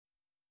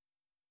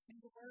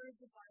words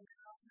of my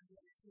mouth and the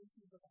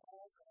meditations of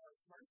all our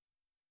hearts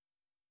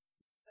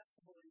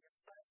acceptable in your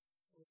sight,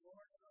 O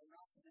Lord, our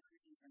rock and our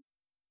redeemer.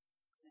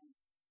 Amen.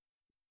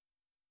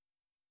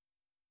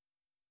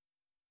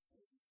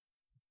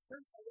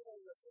 First, a little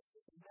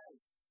logistic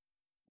note.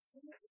 As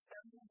soon as the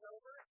sermon is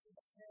over, you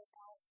can head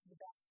out the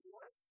back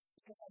door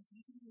because I'm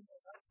meeting you at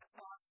 11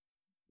 o'clock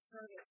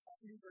service at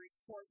Newbury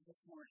Court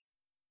this morning.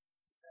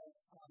 So,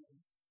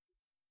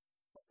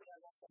 hopefully I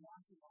won't come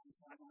on too long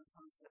until I'm on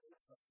time for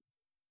this folks.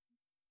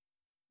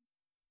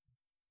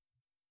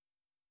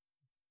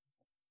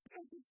 So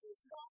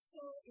today's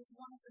gospel is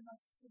one of the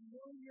most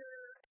familiar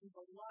and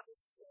beloved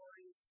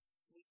stories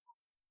we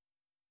have.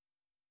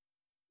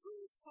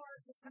 Whose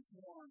heart isn't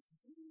warm?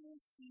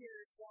 Whose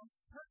ears won't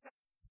perfect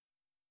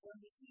when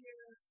we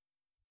hear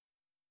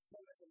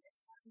there was a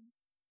man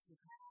who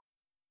had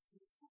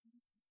two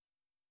sons?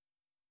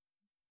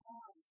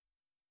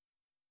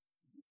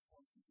 This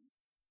one.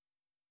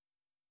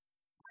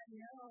 I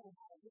know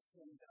how this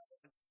one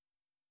goes.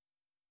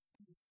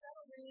 You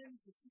settle in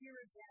to hear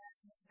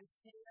again the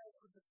tale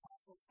of the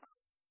prodigal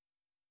son.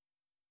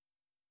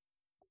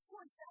 Of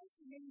course, that's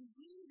the main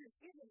reason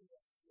given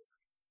this story.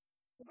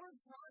 The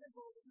word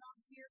prodigal does not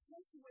appear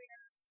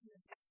anywhere in the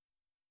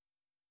text.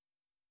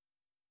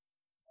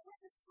 So when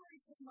the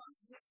story came up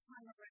this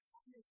time around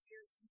 100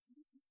 years ago,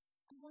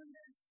 I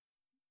wondered,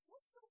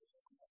 what's going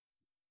on?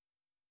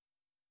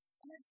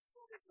 And I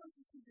discovered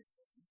something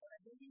interesting that I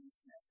believe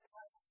sheds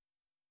light,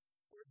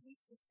 or at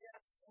least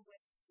suggests a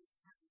way to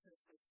capture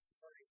this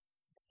story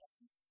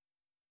again.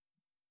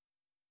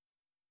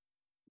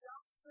 The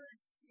Oxford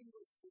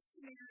English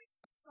Dictionary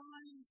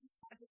assigns the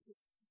adjective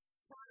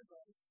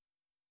prodigal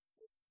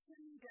with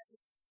two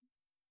definitions.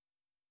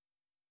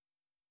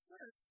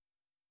 First,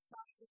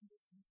 prodigal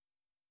means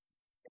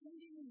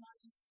spending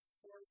money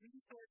or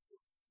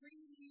resources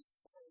freely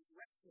or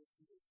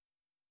recklessly.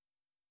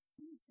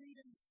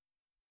 Imprudent,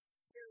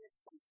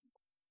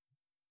 irresponsible.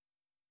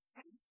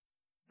 Hence,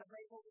 the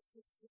label which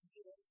is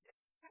given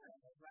is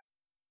terrible, right?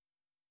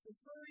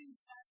 Referring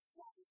to that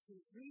son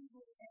who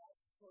greedily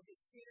asks for his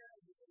share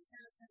of the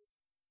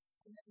inheritance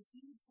and then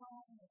leaves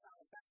home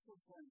without a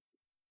backward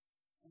glance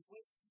and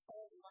wastes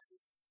all the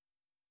money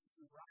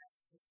in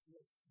riotous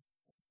living.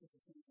 That's what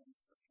the King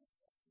James Version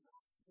says.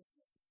 Riotous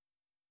living.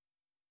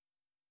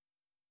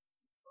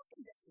 The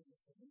second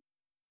definition,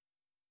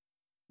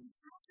 in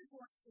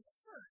counterpoint to the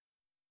first,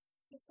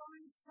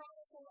 defines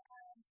prodigal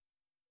as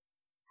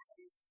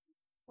having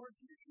or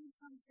doing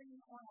something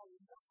on a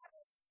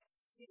lavish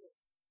scale,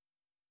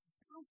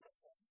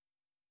 bountiful,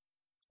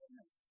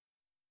 generous.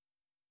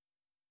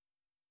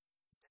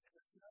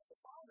 Description of the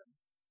Father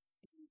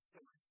in the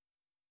story.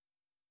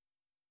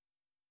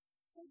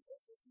 So it's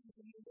interesting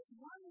to me that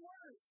one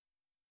word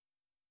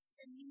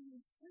can mean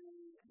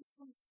two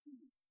different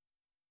things.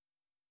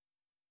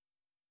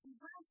 We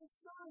have the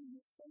son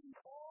who spends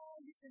all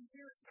his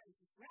inheritance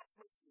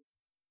recklessly,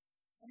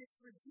 and it's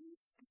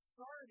reduced to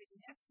starving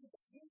next to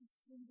the pigs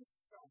in his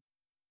stomach.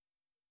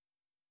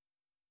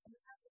 And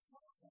we have the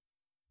father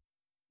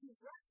who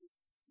rushes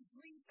to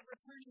greet the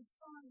returning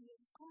son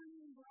with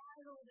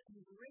unbridled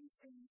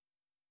embracing,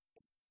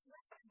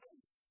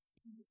 extravagant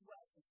in his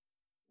welcome,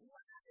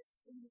 lavish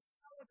in his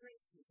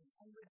celebration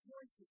and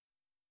rejoicing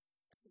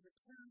at the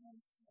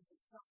return of the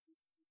son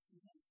to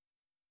him.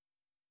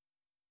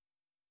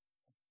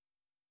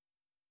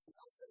 We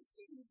also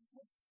see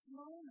that this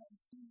moment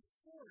in the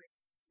story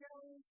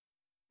shows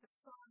the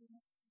son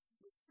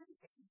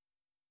repenting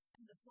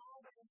and the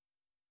father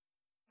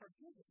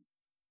forgiving.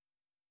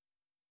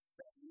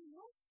 But if you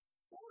look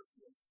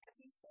closely at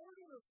the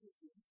order of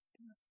things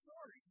in the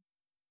story,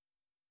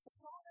 the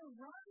father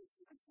runs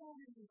to the son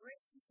and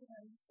embraces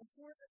him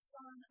before the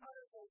son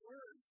utters a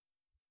word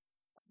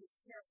of his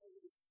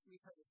carefully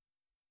rehearsed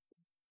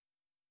speech.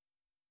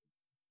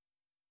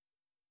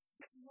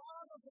 This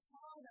love of the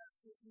father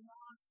is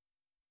not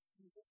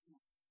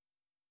conditional,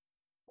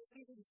 but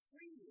given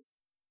freely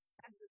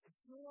and with the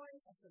joy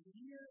of the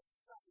mere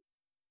sight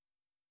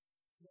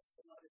of his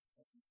beloved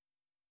son.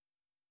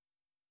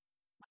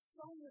 My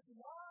son was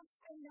lost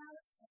and now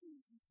is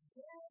found,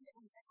 dead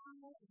and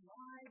now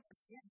alive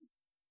again.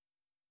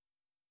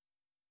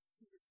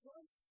 He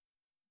rejoices.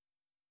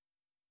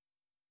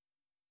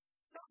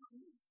 Some,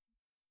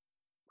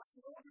 like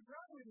the older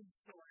brother in the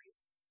story,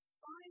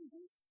 find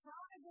this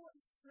prodigal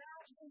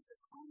extravagance of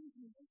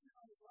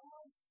unconditional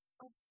love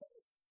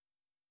offensive,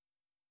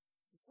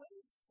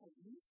 wasteful,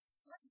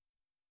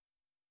 misplaced.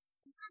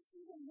 Perhaps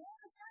even more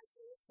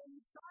offensive than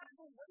the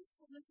prodigal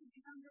wastefulness of the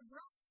younger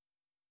brother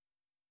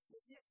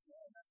with his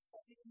share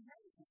of the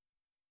inheritance.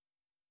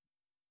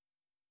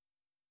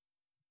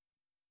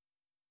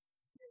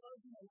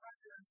 Theologian and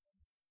writer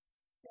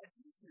Ted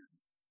Buechner,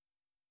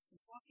 in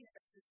talking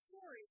about this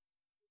story,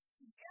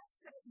 suggests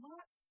that it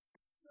must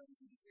actually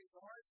be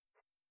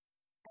regarded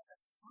as a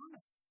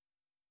comedy.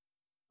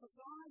 For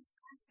God's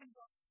actions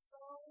are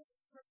so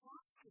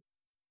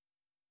preposterous.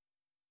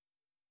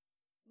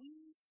 We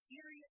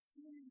serious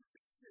human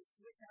creatures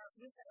with our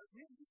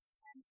rigid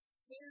sense of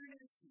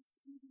fairness and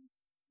duty,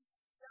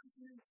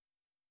 judgment,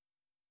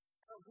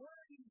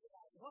 worries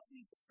about what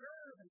we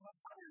deserve and what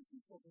other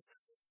people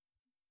deserve,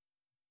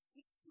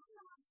 we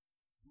cannot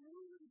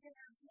truly get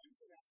our hands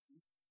around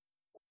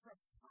the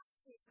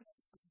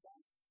preposterousness of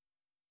God.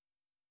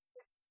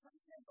 This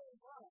incredible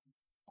love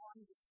on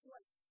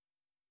display.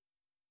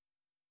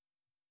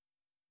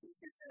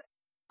 Because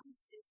I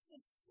think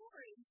this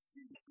story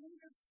can be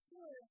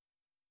understood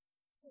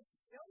to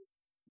joke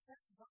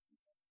that God.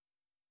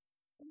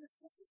 In the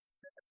sense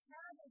that the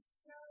parable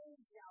shows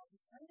the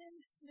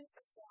outlandishness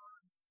of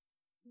God,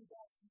 who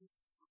does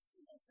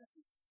impossible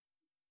things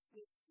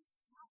with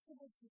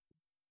impossible people.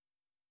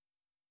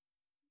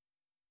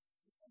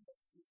 God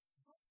does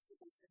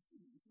impossible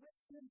things with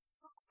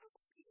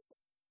impossible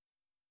people.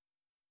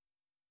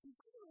 In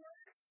other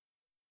words,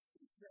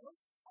 He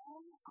jokes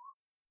on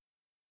us.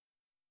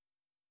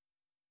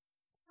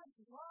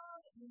 God's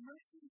love and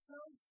mercy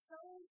goes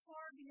so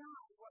far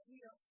beyond what we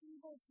are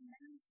able to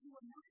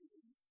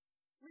imagine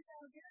with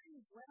our very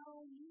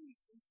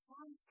well-meaning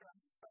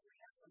construct of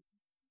reality.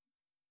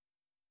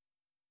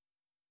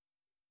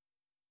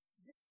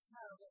 This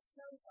parable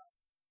shows us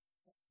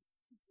that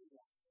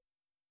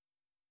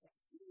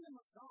the kingdom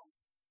of God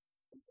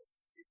is a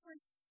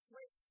different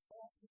place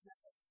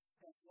altogether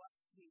than what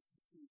we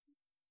see.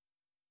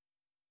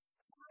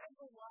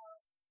 Prodigal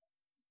love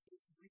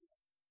is real.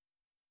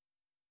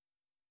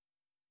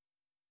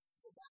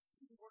 So back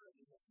to the word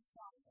of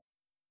prodigal.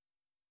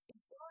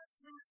 It does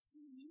have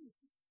two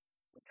meanings,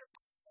 which are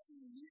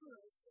actually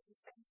mirrors of the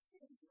same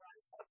thing,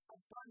 right? Of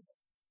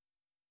abundance.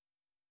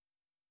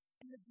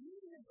 And the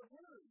beauty of the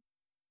word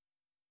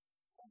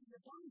of the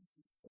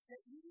abundance is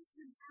that you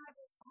can have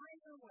it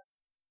either way,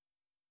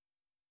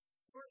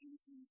 or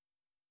even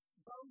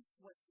both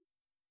ways.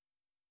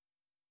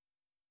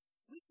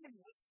 We can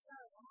waste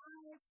our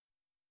lives,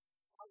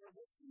 our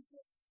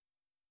relationships,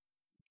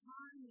 the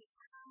time we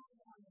have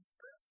on this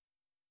earth,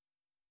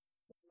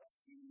 the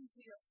blessings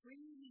we are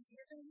freely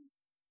given,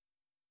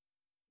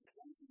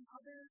 resenting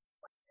others,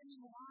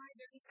 questioning why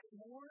there isn't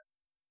more,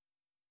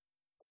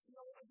 the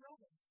older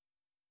brother.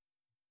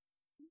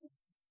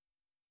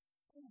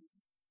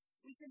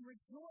 We can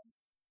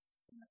rejoice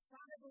in the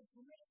prodigal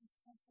grace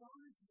of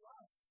God's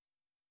love,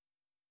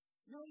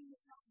 knowing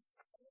that God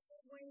is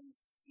always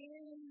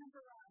scanning the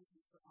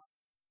horizon for us,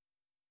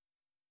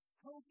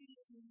 hoping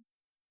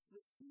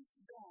with each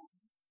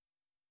dawn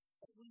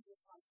that we will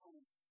come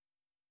home.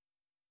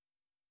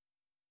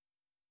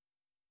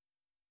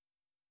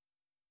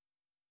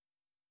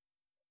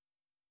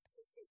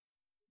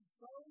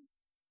 Both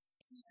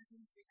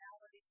and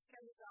reality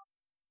shows up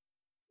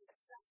in the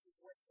second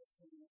way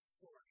in this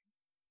story.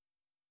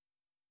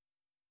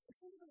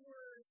 It's in the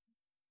word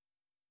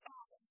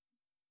Father.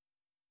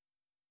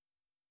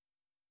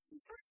 We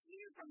first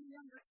hear from the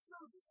younger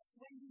son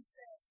when he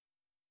says,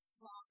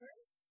 Father,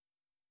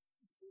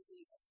 give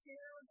me a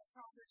share of the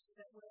property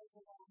that will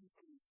belong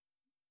to me.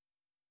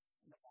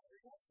 And the father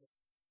does this.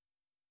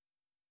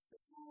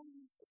 The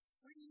son is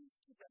free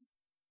to go,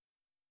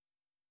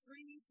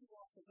 free to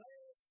walk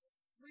away,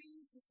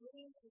 free to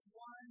live as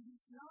one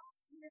who's not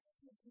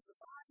connected to the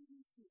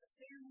body, to the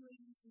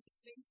family, to the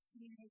faith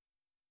community,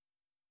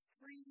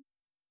 free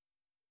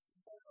to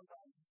go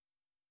alone.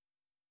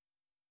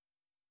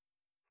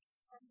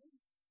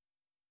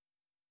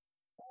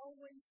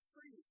 Always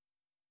free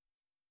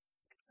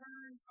to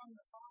turn from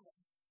the Father,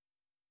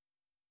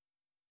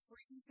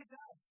 free to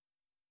go,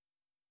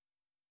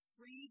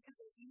 free to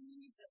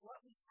believe that what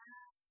we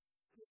have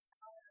is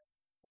ours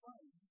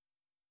alone.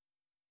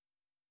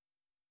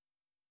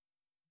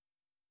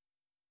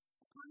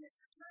 Upon his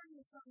return,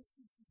 the son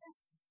speaks again.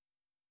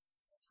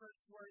 His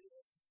first word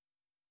is,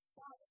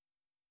 Father.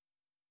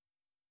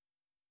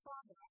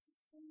 Father, I have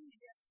sinned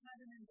against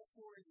heaven and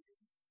before you.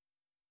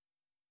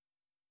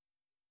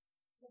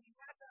 So we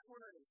have that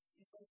word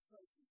in both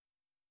places.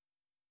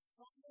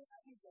 Father,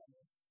 let me go.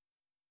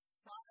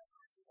 Father,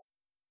 let me go.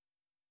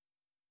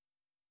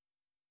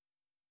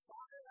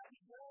 Father, let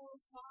me go.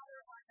 Father,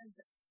 I am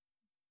back.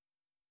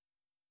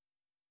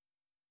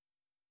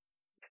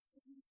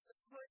 This is the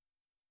push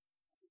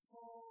and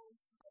pull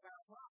of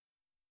our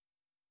lives.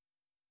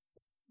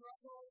 The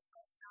struggle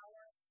of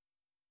our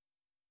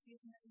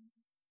human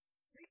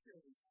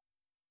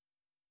creatureliness.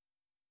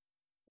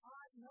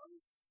 God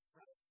knows this,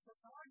 right? For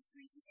God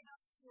created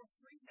us for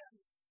freedom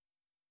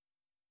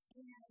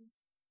and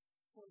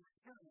for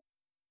return.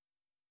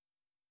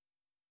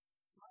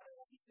 Father,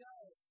 let me go.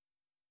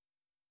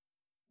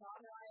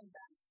 Father, I am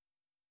back.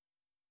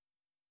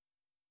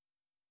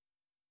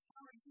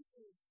 How are you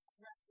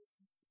addressing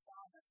the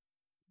Father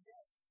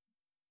today?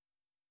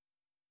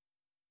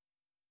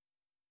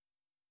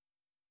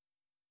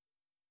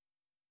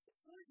 The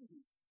good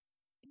news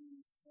in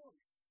this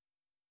story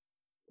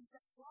is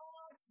that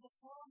God the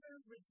Father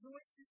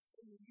rejoices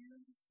in you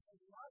and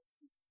loves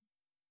you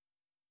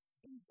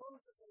in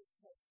both of those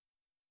places.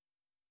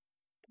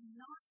 And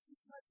not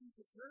because you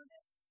deserve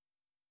it,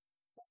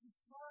 but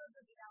because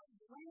of the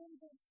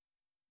outlandish,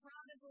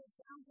 prodigal,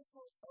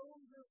 bountiful,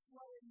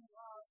 overflowing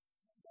love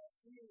that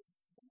is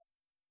there.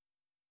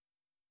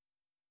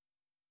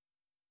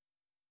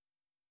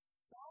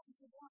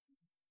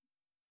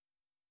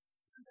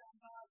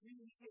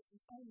 is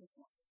the only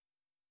one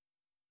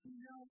who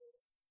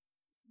knows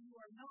you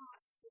are not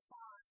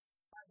defined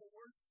by the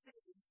worst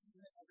thing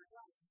you have ever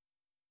done.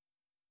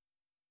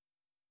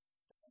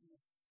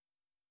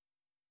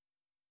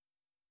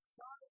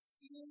 God is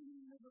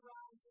scanning the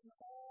horizon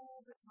all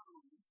the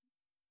time,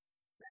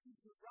 ready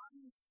to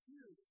run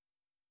you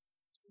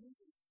to me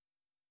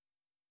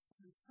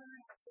and turn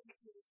our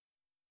faces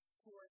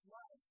toward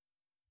love,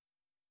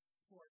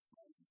 toward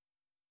home.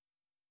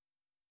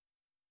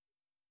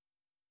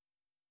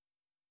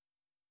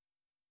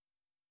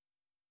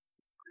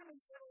 I'm a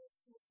little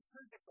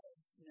liturgical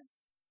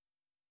note.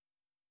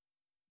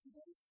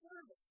 Today's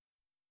service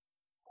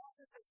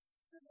offers a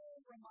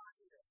civil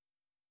reminder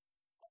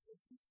of the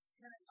deep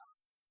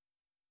paradox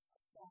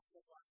of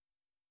gospel life.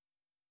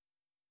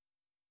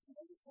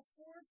 Today is the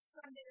fourth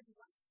Sunday of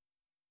Lent,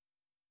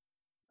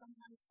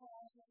 sometimes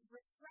called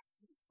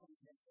Refreshment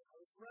Sunday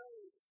or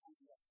Rose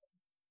Sunday.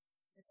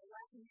 In the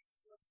Latin,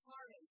 it's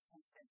Rotare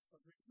Sunday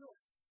for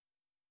rejoice.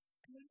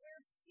 And we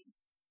wear pink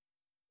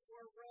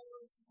or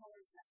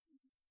rose-colored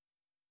vestments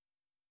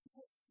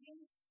because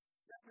pink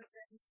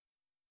represents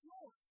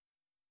joy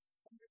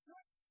and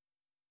rejoicing.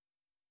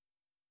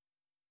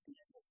 And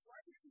it's a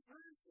brighter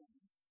version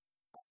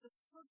of the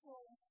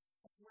purple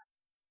of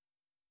Lent.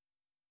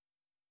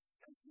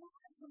 So it's not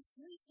a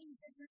completely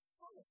different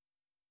color.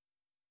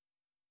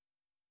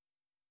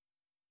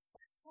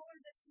 A color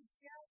that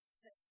suggests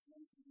that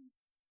patience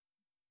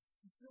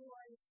and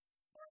joy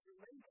are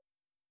related.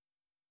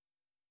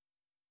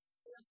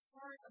 They are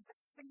part of the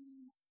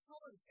same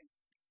color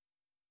family.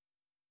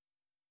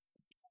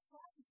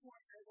 This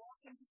morning, I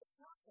walk into the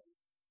chapel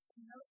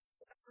and notice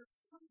for the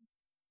first time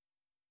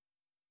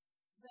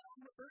that on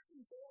the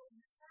earthen door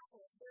in the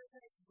chapel, there's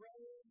a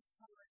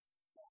rose-colored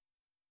cross.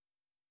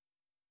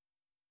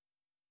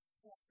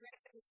 So I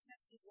read the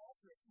text of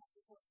Walter at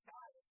chapter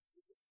 45, it's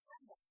a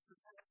symbol for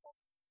chapel.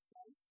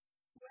 Okay?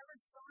 Whoever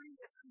designed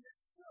this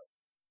understood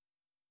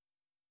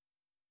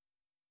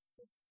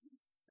the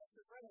peace of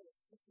the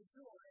rose, of the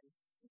joy,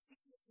 is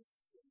equal to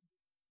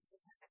the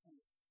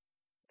happiness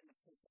and the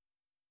people.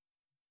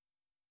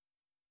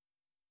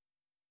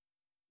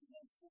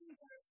 Those things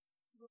are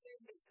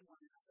related to one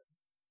another.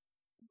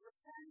 You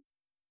repent,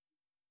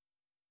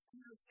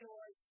 and there's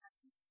joy.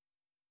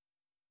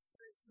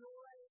 There's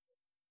joy,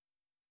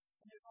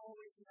 and there's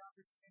always an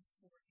opportunity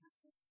for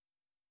repentance.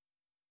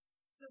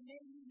 So may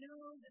you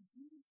know the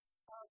beauty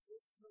of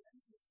this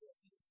relationship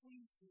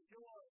between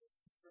joy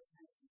and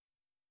repentance,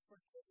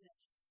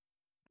 forgiveness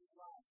and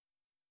love.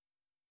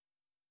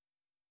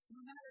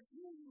 No matter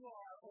who you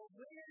are or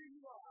where you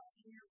are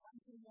in your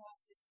Lenten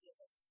walk this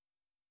day,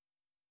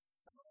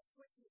 God is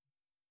with you.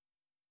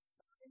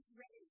 God is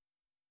ready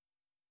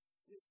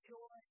with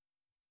joy,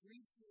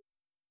 greet you,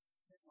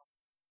 and love.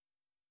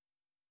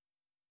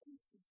 Thank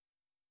you.